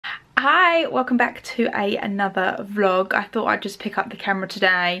Hi, welcome back to another vlog. I thought I'd just pick up the camera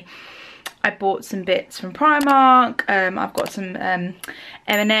today. I bought some bits from Primark. I've got some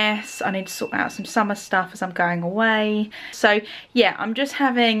M&S. I need to sort out some summer stuff as I'm going away. So yeah, I'm just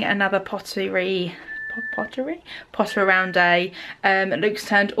having another potter around day. Luke's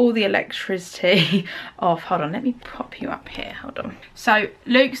turned all the electricity off. Hold on, let me prop you up here, hold on. So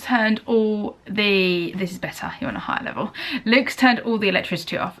Luke's turned all the, this is better, you're on a higher level. Luke's turned all the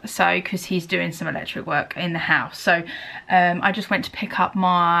electricity off, so because he's doing some electric work in the house. So I just went to pick up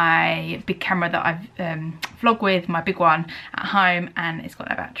my big camera that I've vlog with, my big one at home, and it's got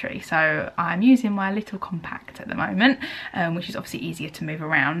no battery. So I'm using my little compact at the moment, which is obviously easier to move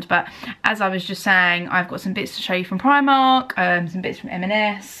around. But as I was just saying, I've got some bits to show you from Primark, some bits from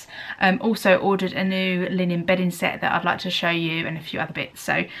M&S. Also ordered a new linen bedding set that I'd like to show you, and a few other bits.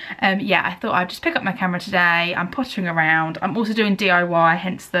 So yeah, I thought I'd just pick up my camera today. I'm pottering around. I'm also doing DIY,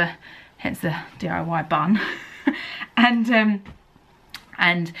 hence the DIY bun.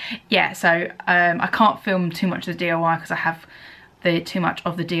 and yeah, so I can't film too much of the DIY because I have too much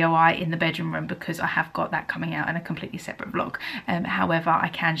of the DIY in the bedroom room, because I have got that coming out in a completely separate vlog. However, I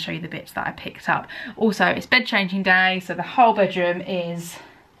can show you the bits that I picked up. Also, it's bed changing day, so the whole bedroom is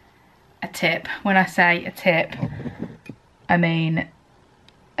a tip. When I say a tip, I mean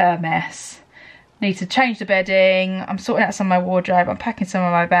a mess. Need to change the bedding. I'm sorting out some of my wardrobe. I'm packing some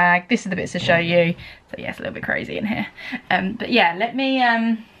of my bag. This is the bits to show you. So yeah, it's a little bit crazy in here. But yeah, let me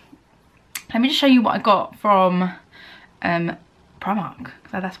just show you what I got from Primark,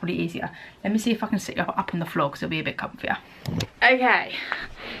 so that's probably easier. Let me see if I can sit up on the floor because it'll be a bit comfier. Okay,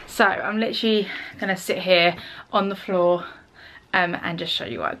 so I'm literally gonna sit here on the floor and just show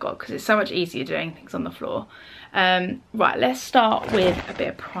you what I got, because it's so much easier doing things on the floor. Right, let's start with a bit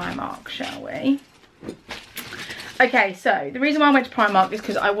of Primark, shall we? Okay, so the reason why I went to Primark is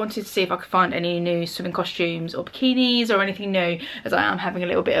because I wanted to see if I could find any new swimming costumes or bikinis or anything new, as I am having a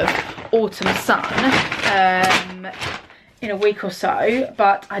little bit of autumn sun in a week or so.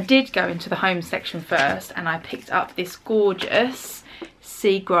 But I did go into the home section first, and I picked up this gorgeous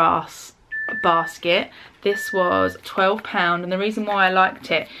seagrass basket. This was £12, and the reason why I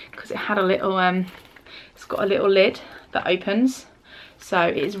liked it, because it had a little it's got a little lid that opens, so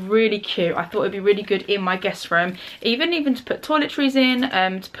it's really cute. I thought it'd be really good in my guest room, even to put toiletries in,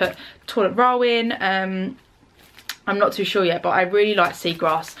 to put toilet roll in. I'm not too sure yet, but I really like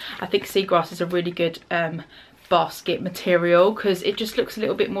seagrass. I think seagrass is a really good basket material, because it just looks a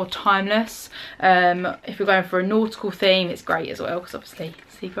little bit more timeless. If you're going for a nautical theme, it's great as well, because obviously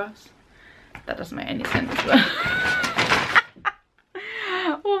seagrass, that doesn't make any sense.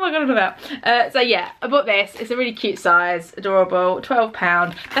 What am I gonna do about? So yeah, I bought this. It's a really cute size, adorable,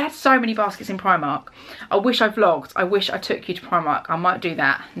 £12. They had so many baskets in Primark. I wish I vlogged. I wish I took you to Primark. I might do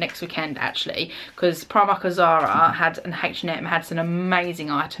that next weekend actually, because Primark or Zara and H&M had some amazing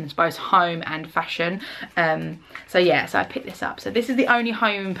items, both home and fashion. So yeah, so I picked this up. So this is the only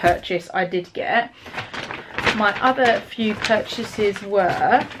home purchase I did get. My other few purchases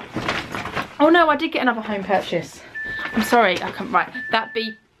were, oh no, I did get another home purchase. I'm sorry, I can't, right, that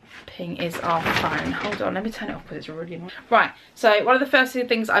beeping is our phone. Hold on, let me turn it off because it's really annoying. Right, so one of the first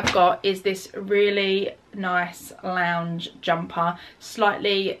things I've got is this really nice lounge jumper.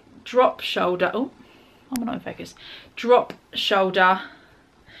 Slightly drop shoulder, oh, I'm not in focus. Drop shoulder.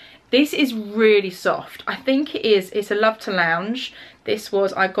 This is really soft. I think it is, it's a love to lounge. This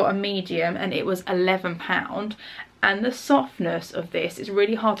was, I got a medium and it was £11. And the softness of this is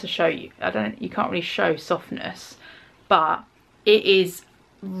really hard to show you. You can't really show softness, but it is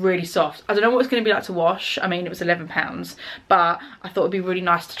really soft. I don't know what it's going to be like to wash. I mean, it was £11, but I thought it'd be really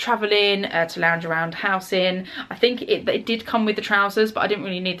nice to travel in, to lounge around the house in. I think it did come with the trousers, but I didn't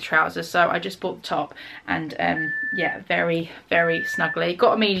really need the trousers, so I just bought the top. And yeah, very, very snuggly.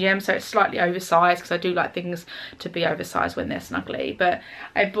 Got a medium, so it's slightly oversized, because I do like things to be oversized when they're snuggly. But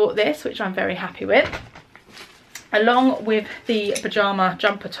I bought this, which I'm very happy with. Along with the pyjama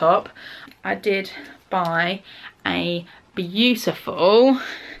jumper top, I did buy a beautiful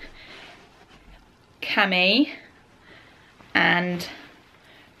cami and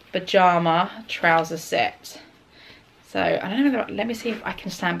pyjama trouser set. So I don't know, let me see if I can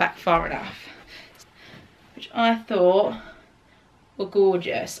stand back far enough, which I thought were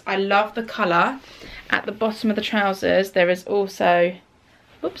gorgeous. I love the colour. At the bottom of the trousers there is also,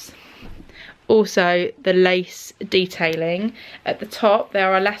 whoops, also the lace detailing. At the top they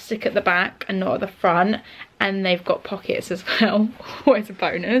are elastic at the back and not at the front, and they've got pockets as well. Always a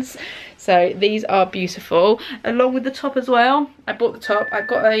bonus. So these are beautiful. Along with the top as well, I bought the top. I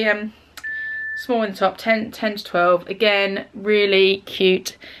got a small in the top, 10 to 12. Again, really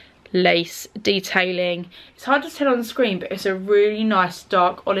cute lace detailing. It's hard to tell on the screen, but it's a really nice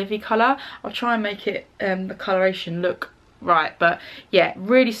dark olivey colour. I'll try and make it the coloration look right, but yeah,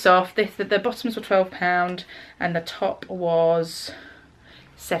 really soft. The bottoms were £12 and the top was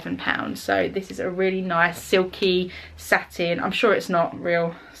 £7. So this is a really nice silky satin. I'm sure it's not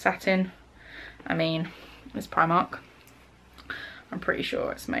real satin. I mean, it's Primark. I'm pretty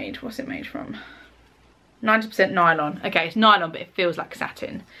sure it's made, what's it made from? 90% nylon. Okay, it's nylon, but it feels like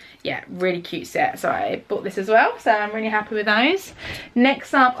satin. Yeah, really cute set. So I bought this as well, so I'm really happy with those.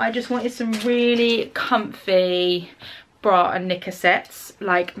 Next up, I just wanted some really comfy bra and knicker sets,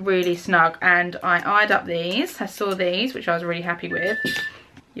 like really snug, and I eyed up these. I saw these, which I was really happy with.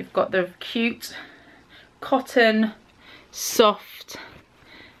 You've got the cute cotton soft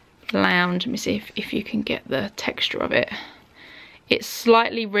lounge. Let me see if you can get the texture of it. It's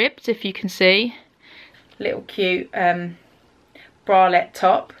slightly ribbed, if you can see. Little cute bralette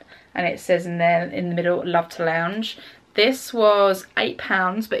top, and it says in there in the middle, love to lounge. This was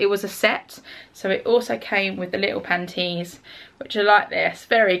 £8, but it was a set, so it also came with the little panties, which are like this,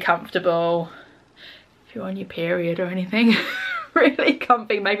 very comfortable if you're on your period or anything. Really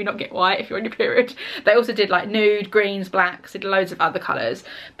comfy. Maybe not get white if you're on your period. They also did like nude, greens, blacks, did loads of other colours,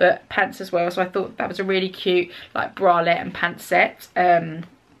 but pants as well. So I thought that was a really cute like bralette and pants set. A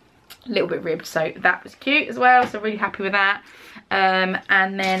little bit ribbed, so that was cute as well, so really happy with that.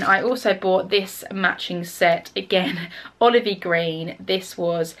 And then I also bought this matching set, again olivey green. This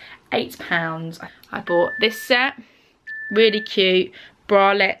was £8. I bought this set, really cute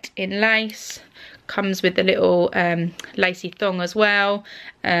bralette in lace, comes with the little lacy thong as well.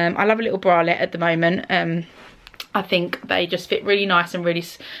 I love a little bralette at the moment. I think they just fit really nice and really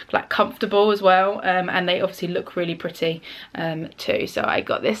like comfortable as well, and they obviously look really pretty too. So I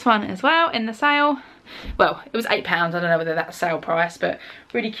got this one as well in the sale. Well, it was £8. I don't know whether that's sale price, but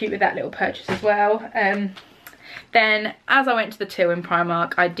really cute with that little purchase as well. Then as I went to the till in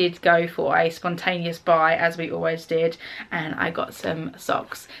Primark, I did go for a spontaneous buy, as we always did, and I got some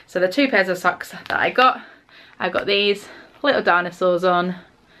socks. So the 2 pairs of socks that I got these little dinosaurs on,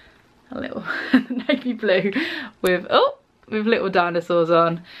 a little navy blue with little dinosaurs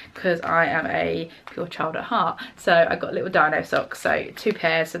on, because I am a pure child at heart. So I got little dino socks, so 2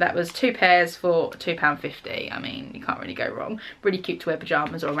 pairs. So that was 2 pairs for £2.50. I mean, you can't really go wrong. Really cute to wear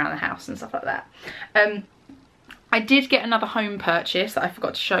pyjamas or around the house and stuff like that. I did get another home purchase that I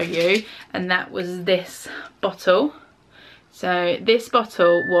forgot to show you, and that was this bottle. So this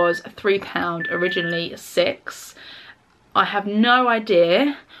bottle was £3, originally £6. I have no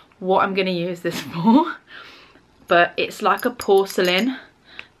idea what I'm going to use this for, but it's like a porcelain.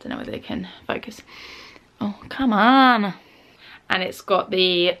 Don't know whether it can focus. Oh, come on. And it's got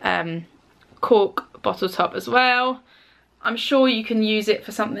the cork bottle top as well. I'm sure you can use it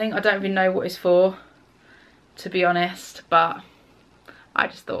for something. I don't even know what it's for, to be honest, but I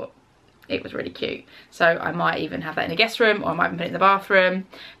just thought it was really cute. So I might even have that in a guest room, or I might even put it in the bathroom,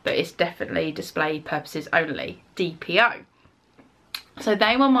 but it's definitely display purposes only, DPO. So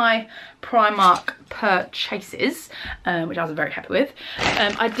they were my Primark purchases, which I was very happy with.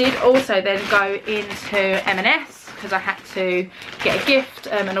 I did also then go into M&S because I had to get a gift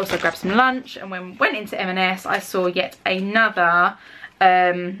and also grab some lunch. And when we went into M&S, I saw yet another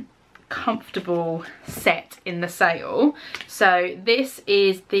comfortable set in the sale. So this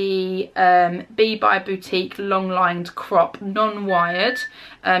is the Be by Boutique long lined crop, non-wired.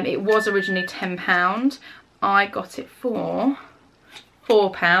 It was originally £10. I got it for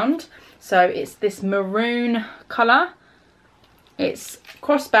 £4. So it's this maroon colour. It's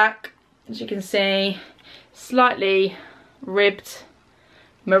crossback, as you can see, slightly ribbed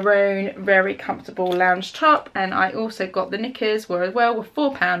maroon, very comfortable lounge top. And I also got the knickers with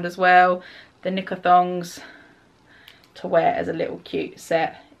 £4 as well. The knicker thongs to wear as a little cute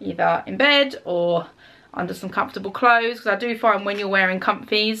set, either in bed or under some comfortable clothes, because I do find when you're wearing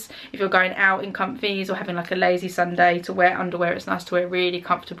comfies, if you're going out in comfies or having like a lazy Sunday to wear underwear, it's nice to wear really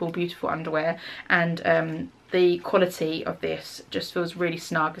comfortable, beautiful underwear. And the quality of this just feels really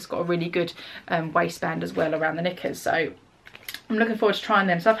snug. It's got a really good waistband as well around the knickers, so I'm looking forward to trying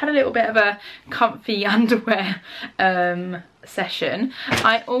them. So I've had a little bit of a comfy underwear session.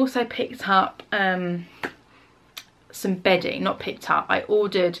 I also picked up some bedding, not picked up, I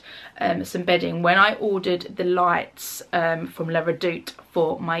ordered some bedding when I ordered the lights from Redoute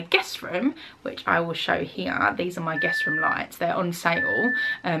for my guest room, which I will show here. These are my guest room lights, they're on sale.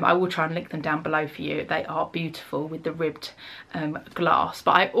 I will try and link them down below for you. They are beautiful with the ribbed glass.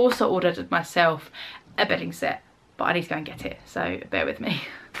 But I also ordered myself a bedding set but I need to go and get it, so bear with me.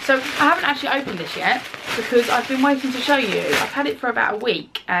 So I haven't actually opened this yet because I've been waiting to show you. I've had it for about a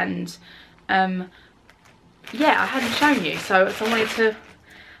week, and yeah, I hadn't shown you, so I wanted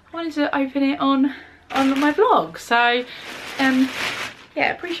to open it on my vlog. So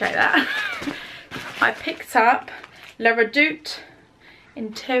yeah, appreciate that. I picked up La Redoute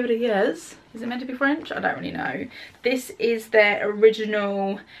Interiors. Is it meant to be French? I don't really know. This is their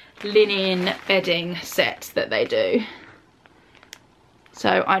original linen bedding set that they do.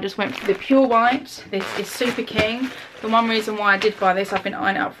 So I just went for the pure white. This is Super King. The one reason why I did buy this, I've been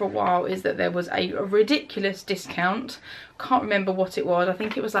eyeing it up for a while, is that there was a ridiculous discount. Can't remember what it was. I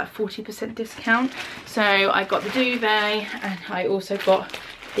think it was like 40% discount. So I got the duvet, and I also got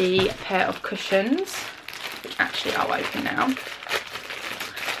the pair of cushions, which actually I'll open now.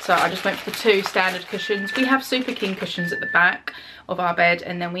 So I just went for the 2 standard cushions. We have Super King cushions at the back of our bed,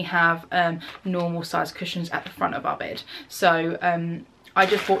 and then we have normal size cushions at the front of our bed. So I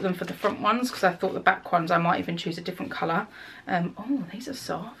just bought them for the front ones because I thought the back ones I might even choose a different colour. Oh, these are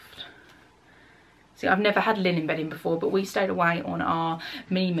soft. See, I've never had linen bedding before, but we stayed away on our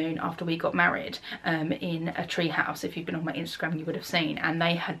mini moon after we got married in a tree house. If you've been on my Instagram, you would have seen, and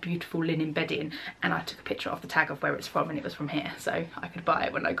they had beautiful linen bedding, and I took a picture of the tag of where it's from, and it was from here, so I could buy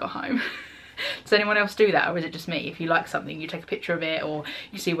it when I got home. Does anyone else do that, or is it just me? If you like something, you take a picture of it, or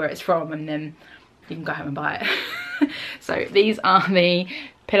you see where it's from, and then you can go home and buy it. So these are the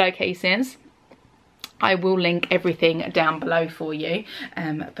pillowcases. I will link everything down below for you,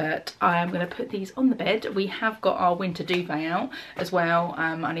 but I am going to put these on the bed. We have got our winter duvet out as well.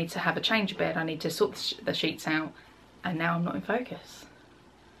 I need to have a change of bed. I need to sort the sheets out, and now I'm not in focus.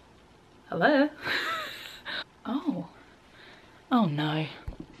 Hello? Oh no.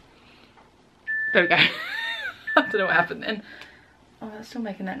 There we go. I don't know what happened then. Oh, that's still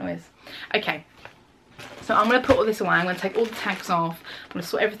making that noise. Okay. So I'm going to put all this away. I'm going to take all the tags off. I'm going to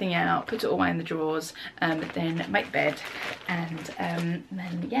sort everything out, put it all away in the drawers, then make bed, and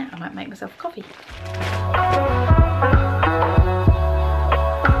then yeah, I might make myself a coffee.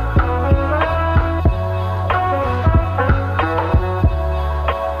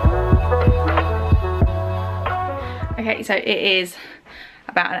 Okay, so it is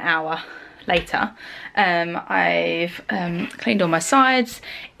about an hour later. I've cleaned all my sides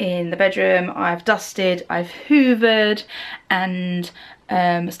in the bedroom, I've dusted, I've hoovered, and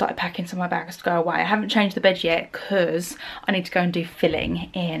started packing some of my bags to go away. I haven't changed the bed yet because I need to go and do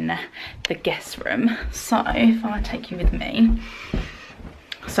filling in the guest room. So if I take you with me,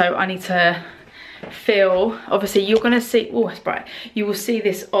 so I need to fill, obviously you're gonna see, oh it's bright, you will see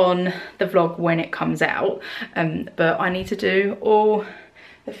this on the vlog when it comes out, but I need to do all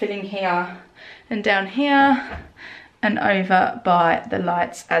the filling here and down here and over by the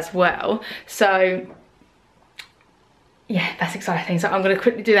lights as well. So yeah, that's exciting. So I'm going to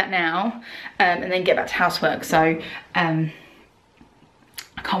quickly do that now, and then get back to housework. So I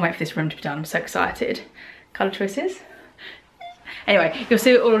can't wait for this room to be done. I'm so excited. Colour choices. Anyway, you'll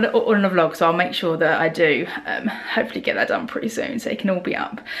see it all in the vlog, so I'll make sure that I do hopefully get that done pretty soon so it can all be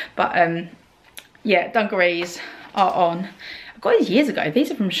up. But yeah, dungarees are on. I got these years ago. These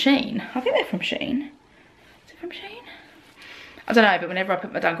are from Shein. I think they're from Shein. Is it from Shein? I don't know, but whenever I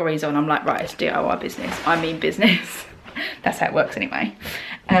put my dungarees on, I'm like, right, it's DIY business. I mean business. That's how it works anyway.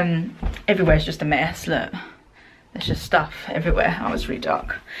 Everywhere's just a mess, look. There's just stuff everywhere. Oh, it's really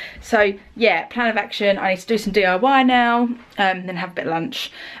dark. So yeah, plan of action. I need to do some DIY now, then have a bit of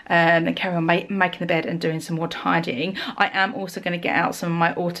lunch, then carry on making the bed and doing some more tidying. I am also going to get out some of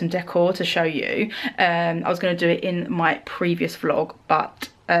my autumn decor to show you. I was going to do it in my previous vlog, but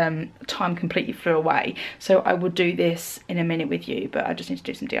time completely flew away. So I will do this in a minute with you, but I just need to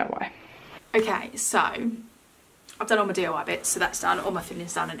do some DIY. Okay, so I've done all my DIY bits, so that's done, all my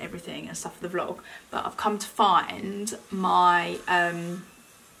filling's done and everything and stuff for the vlog. But I've come to find my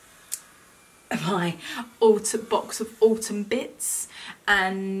my box of autumn bits,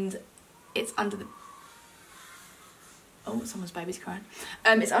 and it's under the, oh, someone's baby's crying.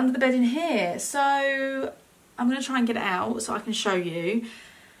 It's under the bed in here, so I'm gonna try and get it out so I can show you.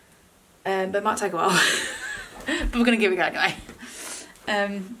 But it might take a while. But we're gonna give it a go anyway.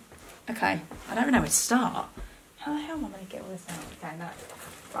 Okay, I don't really know where to start. How the hell am I going to get all this out? Okay, no.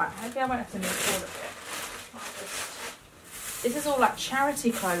 Right, hopefully I won't have to move all of it. This is all like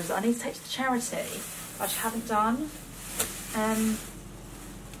charity clothes that I need to take to the charity. I just haven't done. I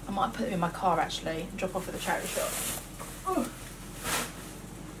might put them in my car actually and drop off at the charity shop. Ooh.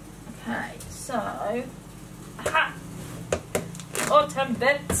 Okay, so, aha! Autumn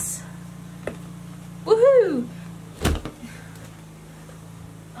bits. Woohoo!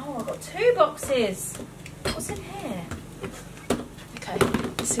 Oh, I've got 2 boxes. What's in here? Okay,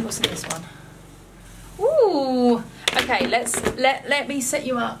 let's see what's in this one. Ooh. Okay, let me set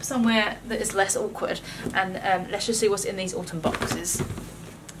you up somewhere that is less awkward, and let's just see what's in these autumn boxes.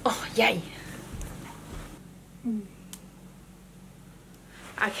 Oh, yay.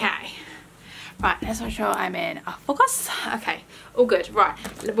 Okay. Right, let's make sure I'm in focus. Okay, all good. Right,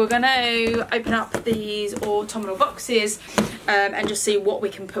 we're gonna open up these autumnal boxes and just see what we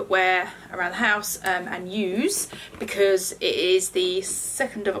can put where around the house and use, because it is the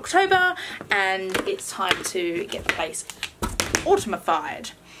 2nd of October and it's time to get the place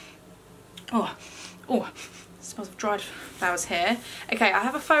autumnified. Oh, smells of dried flowers here. Okay, I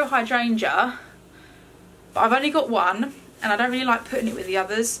have a faux hydrangea, but I've only got one, and I don't really like putting it with the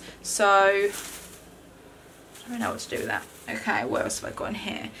others, so I don't know what to do with that. Okay, what else have I got in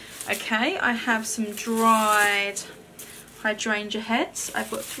here? Okay, I have some dried hydrangea heads. I've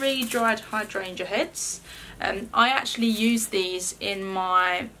got 3 dried hydrangea heads. I actually use these in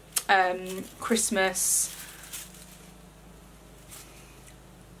my Christmas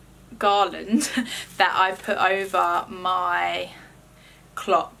garland that I put over my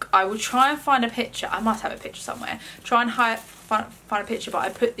clock. I will try and find a picture. I must have a picture somewhere. Try and find a picture, but I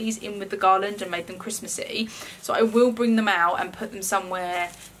put these in with the garland and made them Christmassy. So I will bring them out and put them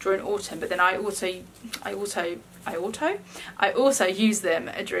somewhere during autumn. But then I also use them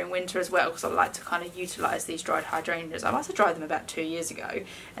during winter as well, because I like to kind of utilise these dried hydrangeas. I must have dried them about 2 years ago,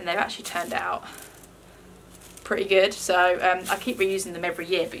 and they've actually turned out pretty good. So I keep reusing them every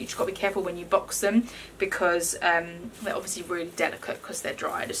year, but you just got to be careful when you box them, because they're obviously really delicate because they're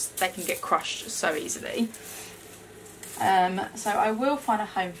dried. They can get crushed so easily. So I will find a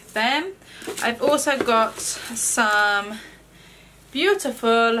home for them. I've also got some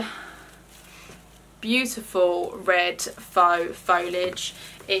beautiful red faux foliage.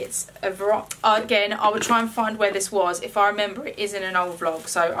 It's a variety. Again, I will try and find where this was. If I remember, it is in an old vlog,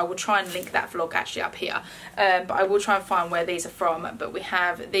 so I will try and link that vlog actually up here. But I will try and find where these are from. But we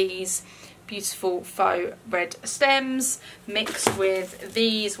have these beautiful faux red stems mixed with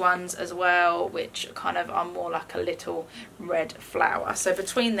these ones as well, which kind of are more like a little red flower. So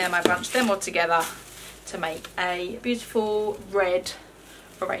between them, I bunched them all together to make a beautiful red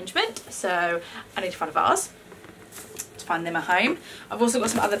arrangement. So I need to find a vase to find them a home. I've also got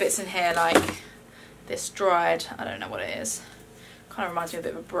some other bits in here, like this dried, I don't know what it is, kind of reminds me of a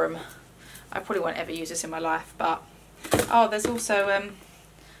bit of a broom. I probably won't ever use this in my life, but oh, there's also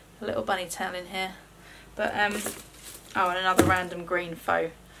a little bunny tail in here, but oh, and another random green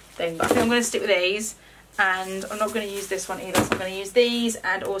faux thing. But I think I'm going to stick with these, and I'm not going to use this one either, so I'm going to use these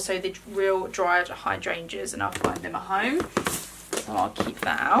and also the real dried hydrangeas, and I'll find them at home. So I'll keep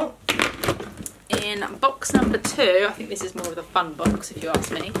that out. In box number 2, I think this is more of the fun box if you ask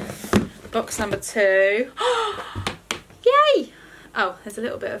me. Box number 2. Yay! Oh, there's a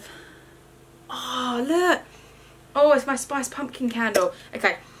little bit of, oh look, oh, it's my spiced pumpkin candle.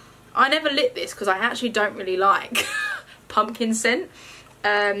 Okay, I never lit this because I actually don't really like pumpkin scent,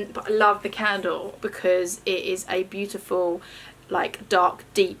 but I love the candle because it is a beautiful, like dark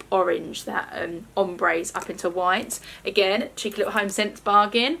deep orange that ombres up into white. Again, cheeky little home scents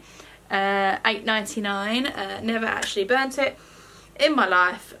bargain. $8.99. Never actually burnt it in my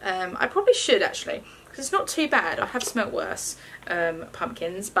life. I probably should actually, because it's not too bad. I have smelt worse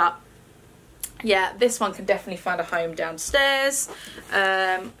pumpkins, but yeah, this one can definitely find a home downstairs.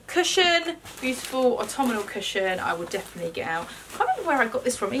 Cushion, beautiful autumnal cushion. I would definitely get out. I can't remember where I got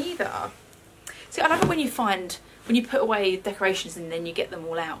this from either. See, I love it when you put away decorations and then you get them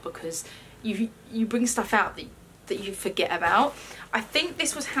all out, because you bring stuff out that you forget about. I think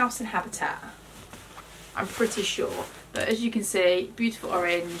this was House and Habitat, I'm pretty sure, but as you can see, beautiful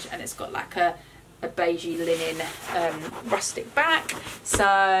orange, and it's got like a beigey linen rustic back.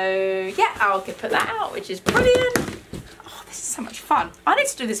 So yeah, I'll put that out, which is brilliant. Oh, this is so much fun. I need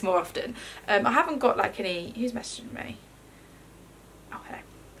to do this more often. I haven't got like any, who's messaging me? Oh, hello,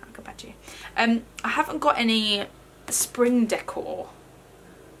 I'll go back to you. I haven't got any spring decor,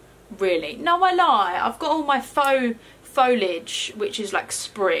 really. No, I lie. I've got all my faux foliage, which is like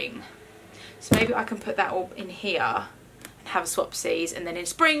spring. So maybe I can put that all in here and have swapsies, and then in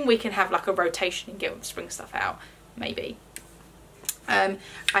spring we can have like a rotation and get all the spring stuff out, maybe. I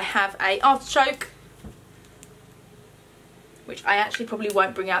have a artichoke, which I actually probably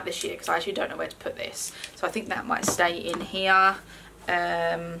won't bring out this year because I actually don't know where to put this. So I think that might stay in here.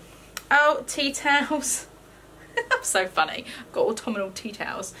 Oh, tea towels. I'm so funny. I've got autumnal tea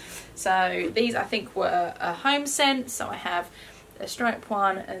towels. So these I think were a home scent. So I have a striped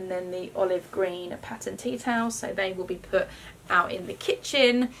one and then the olive green pattern tea towels. So they will be put out in the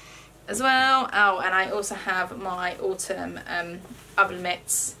kitchen. as well. Oh, and I also have my autumn oven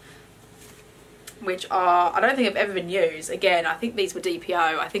mitts, which are, I don't think I've ever been used. Again, I think these were DPO.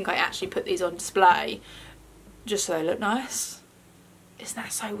 I think I actually put these on display just so they look nice. Isn't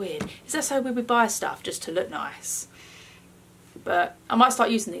that so weird? Is that so weird we buy stuff just to look nice? But I might start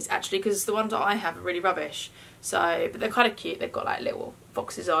using these actually, because the ones that I have are really rubbish. So, but they're kind of cute. They've got like little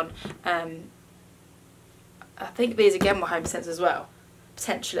foxes on. I think these again were home scents as well,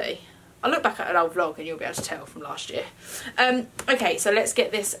 potentially. I'll look back at an old vlog and you'll be able to tell from last year. Okay, so let's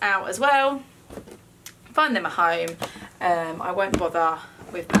get this out as well. Find them at home. I won't bother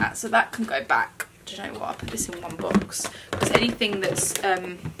with that, so that can go back. Do you know what? I'll put this in one box, because anything that's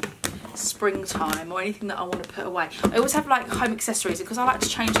springtime or anything that I want to put away. I always have like home accessories, because I like to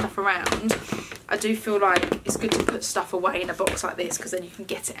change stuff around. I do feel like it's good to put stuff away in a box like this, because then you can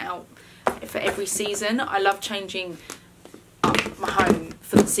get it out for every season. I love changing up my home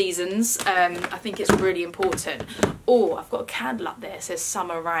for the seasons. I think it's really important. Oh, I've got a candle up there, it says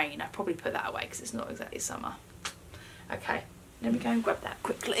summer rain. I'll probably put that away because it's not exactly summer. Okay, let me go and grab that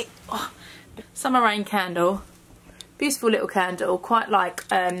quickly. Oh, summer rain candle, beautiful little candle, quite like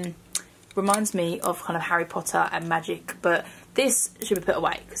reminds me of kind of Harry Potter and magic, but this should be put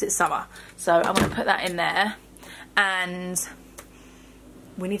away because it's summer. So I'm going to put that in there, and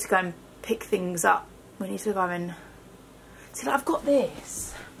we need to go and pick things up. We need to go and see, like, I've got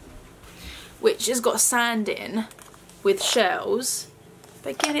this which has got sand in with shells,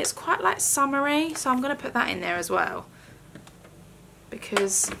 but again it's quite like summery, so I'm going to put that in there as well,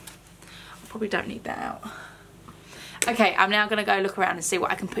 because I probably don't need that out. Okay, I'm now going to go look around and see what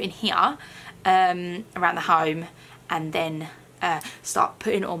I can put in here around the home, and then start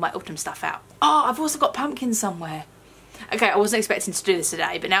putting all my autumn stuff out. Oh, I've also got pumpkins somewhere. Okay, I wasn't expecting to do this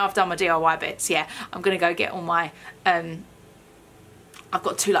today, but now I've done my DIY bits, yeah, I'm going to go get all my, I've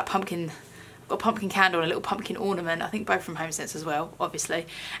got two like pumpkin, I've got a pumpkin candle and a little pumpkin ornament, I think both from Home Sense as well, obviously,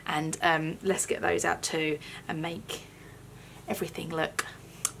 and let's get those out too and make everything look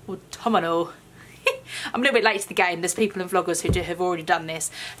autumnal. I'm a little bit late to the game. There's people and vloggers who have already done this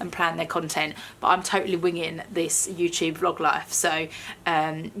and planned their content, but I'm totally winging this YouTube vlog life. So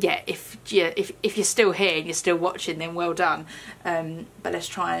yeah, if you're still here and you're still watching, then well done. But let's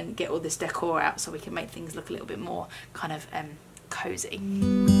try and get all this decor out so we can make things look a little bit more kind of cozy.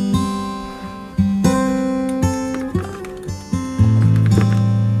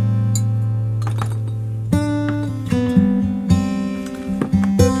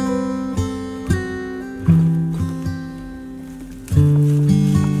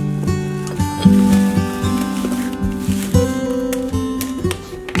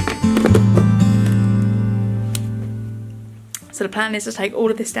 So the plan is to take all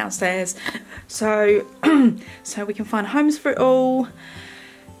of this downstairs, so so we can find homes for it all,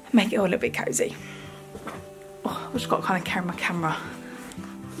 make it all a little bit cozy. Oh, I've just got to kind of carry my camera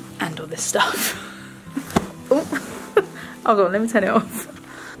and all this stuff. Oh, hold on, let me turn it off.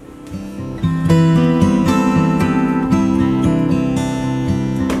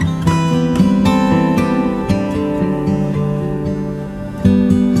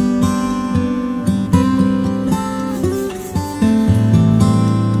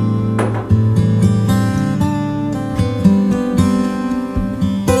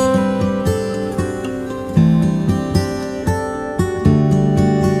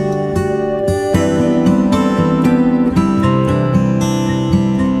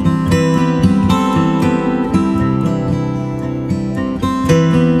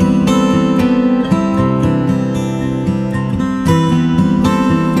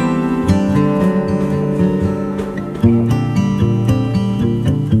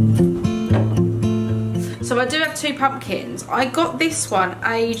 Two pumpkins. I got this one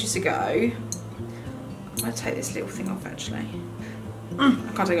ages ago. I'm gonna take this little thing off actually. I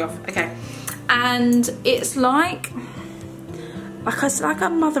can't take it off. Okay, and it's like a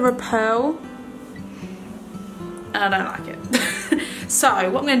mother of pearl, and I don't like it. So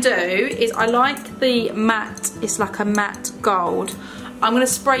what I'm gonna do is, I like the matte. It's like a matte gold. I'm gonna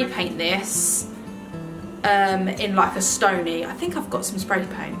spray paint this in like a stony. I think I've got some spray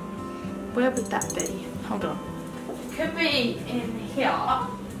paint. Where would that be? Hold on. Could be in here.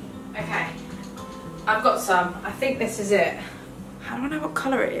 Okay, I've got some. I think this is it. How do I know what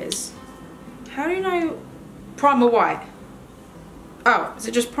colour it is? How do you know? Primer white. Oh, is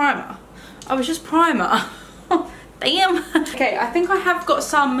it just primer? Oh, it's just primer. Damn. Okay, I think I have got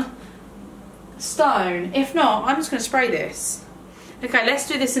some stone. If not, I'm just going to spray this. Okay, let's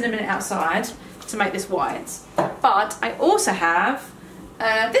do this in a minute outside to make this white. But I also have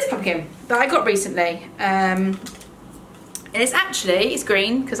this pumpkin that I got recently. And it's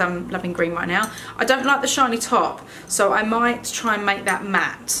green, because I'm loving green right now. I don't like the shiny top, so I might try and make that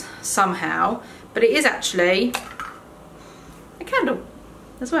matte somehow. But it is actually a candle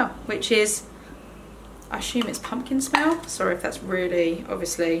as well, which is, I assume it's pumpkin smell. Sorry if that's really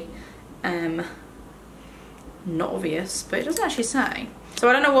obviously not obvious, but it doesn't actually say. So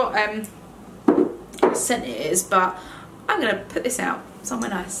I don't know what scent it is, but I'm gonna put this out somewhere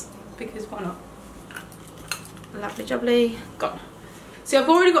nice, because why not? Lovely jubbly, gone. See, I've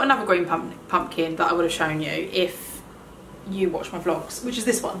already got another green pumpkin that I would have shown you if you watch my vlogs, which is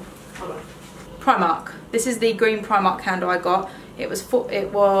this one. Hold on. Primark. This is the green Primark candle I got. It was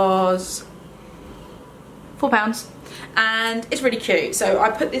 £4, and it's really cute. So I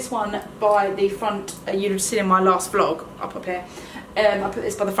put this one by the front. You'd have seen in my last vlog up here. I put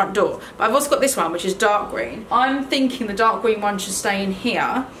this by the front door. But I've also got this one, which is dark green. I'm thinking the dark green one should stay in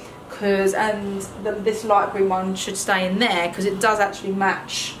here, and this light green one should stay in there, because it does actually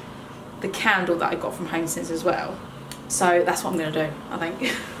match the candle that I got from HomeSense as well. So that's what I'm gonna do, I think.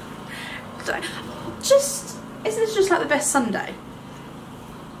 Isn't this just like the best Sunday?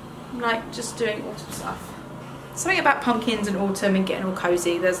 Like, just doing autumn stuff. Something about pumpkins and autumn and getting all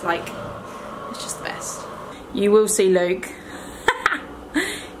cozy, there's like, it's just the best. You will see Luke.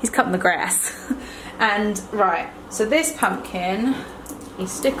 He's cutting the grass. And right, so this pumpkin is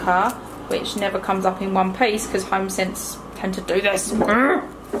sticker, which never comes up in one piece because HomeSense tend to do this.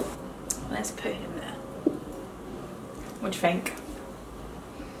 Let's put him there. What do you think?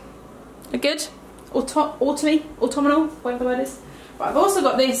 Look good? Autumnal, whatever the word is. Right, I've also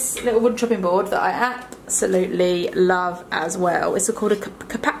got this little wood chopping board that I absolutely love as well. It's called a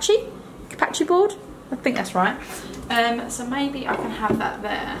Capaci board. I think that's right. So maybe I can have that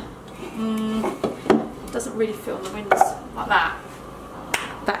there. Doesn't really fit on the windows like that.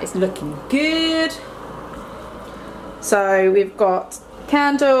 That is looking good. So we've got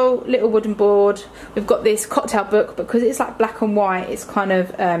candle, little wooden board. We've got this cocktail book, because it's like black and white, it's kind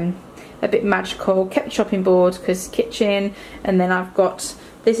of a bit magical. Kept the chopping board because kitchen. And then I've got,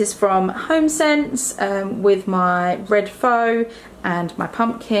 this is from HomeSense, with my red faux and my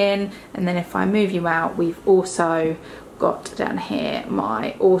pumpkin. And then if I move you out, we've also got down here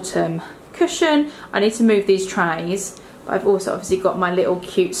my autumn cushion. I need to move these trays, but I've also obviously got my little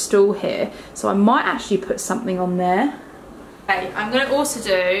cute stool here, so I might actually put something on there. Okay, I'm going to also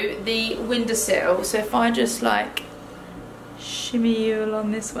do the windowsill, so if I just like shimmy you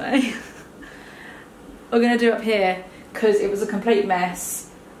along this way. We're going to do up here because it was a complete mess.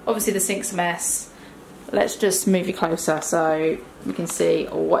 Obviously the sink's a mess. Let's just move you closer so you can see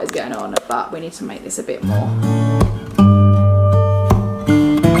what is going on, but we need to make this a bit more.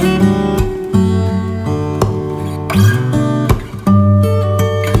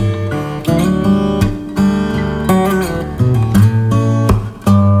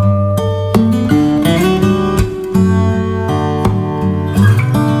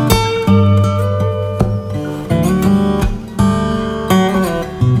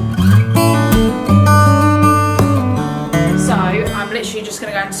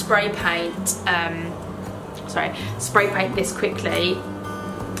 Spray paint this quickly,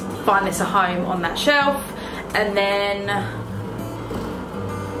 find this a home on that shelf, and then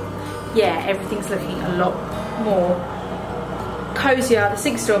yeah, everything's looking a lot more cozier. The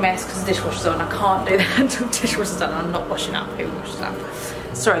sink's still a mess because the dishwasher's on. I can't do that until the dishwasher's done. I'm not washing up. Who washes up?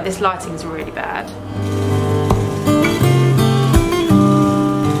 Sorry, this lighting's really bad.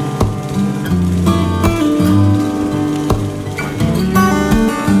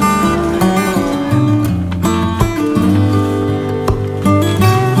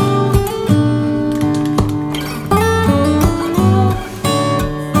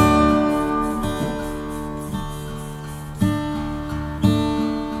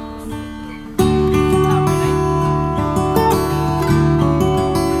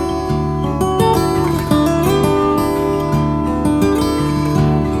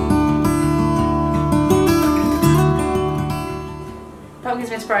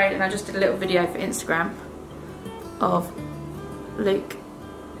 And I just did a little video for Instagram of Luke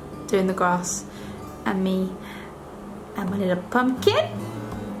doing the grass and me and my little pumpkin,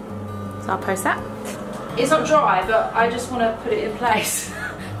 so I'll post that. It's not dry, but I just want to put it in place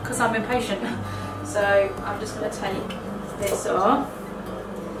because I'm impatient, so I'm just going to take this off.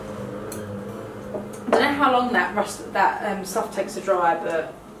 I don't know how long that stuff takes to dry,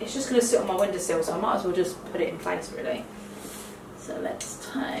 but it's just going to sit on my windowsill, so I might as well just put it in place really. So let's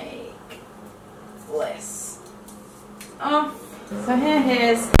take this off. So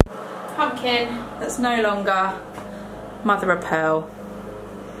here's pumpkin that's no longer mother of pearl,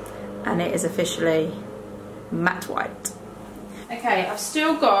 and it is officially matte white. Okay, I've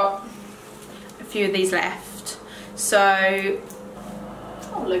still got a few of these left. So,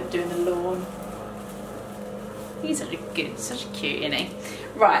 oh, Luke doing the lawn. He's such a good, such a cute, isn't he?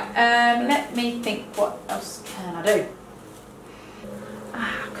 Right, let me think, what else can I do?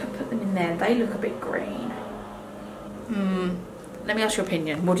 I could put them in there, they look a bit green. Let me ask your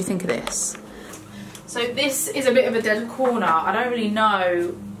opinion, what do you think of this? So this is a bit of a dead corner, I don't really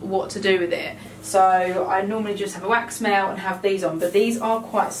know what to do with it. So I normally just have a wax melt and have these on, but these are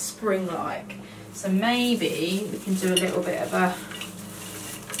quite spring-like. So maybe we can do a little bit of a,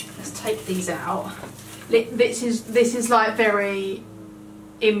 let's take these out. This is like very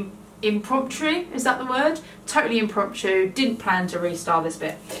impromptu, is that the word? Totally impromptu, didn't plan to restyle this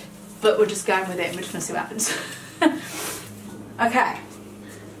bit, but we're just going with it and we're just gonna see what happens. Okay,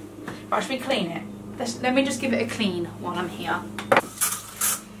 right, should we clean it? Let me just give it a clean while I'm here.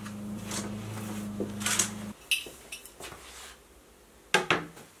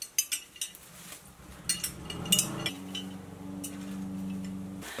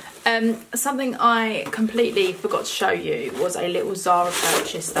 Something I completely forgot to show you was a little Zara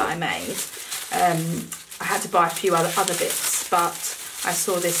purchase that I made. I had to buy a few other bits, but I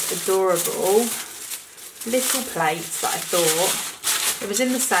saw this adorable little plate that I thought, it was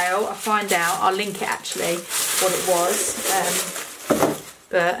in the sale, I'll find out, I'll link it actually, what it was.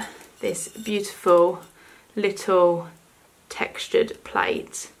 But this beautiful little textured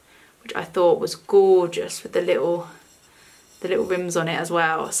plate, which I thought was gorgeous with the little rims on it as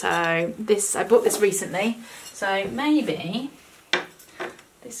well. So this, I bought this recently, so maybe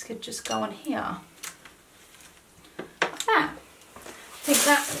this could just go on here. Like that. I think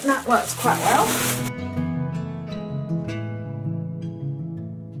that works quite well.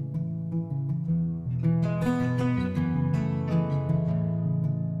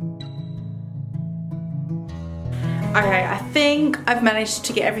 Okay, I think I've managed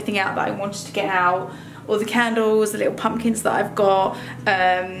to get everything out that I wanted to get out. All the candles, the little pumpkins that I've got,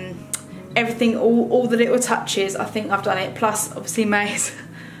 everything, all the little touches, I think I've done it. Plus, obviously,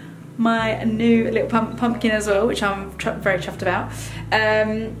 my new little pumpkin as well, which I'm very chuffed about.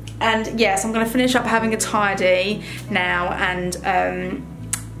 And yes, I'm going to finish up having a tidy now and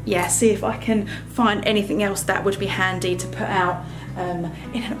yeah, see if I can find anything else that would be handy to put out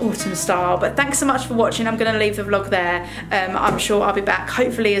in an autumn style. But thanks so much for watching. I'm going to leave the vlog there. I'm sure I'll be back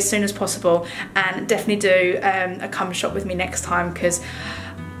hopefully as soon as possible, and definitely do a come shop with me next time, because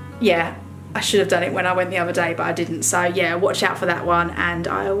yeah, I should have done it when I went the other day but I didn't. So yeah, watch out for that one, and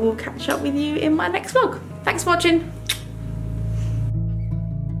I will catch up with you in my next vlog. Thanks for watching.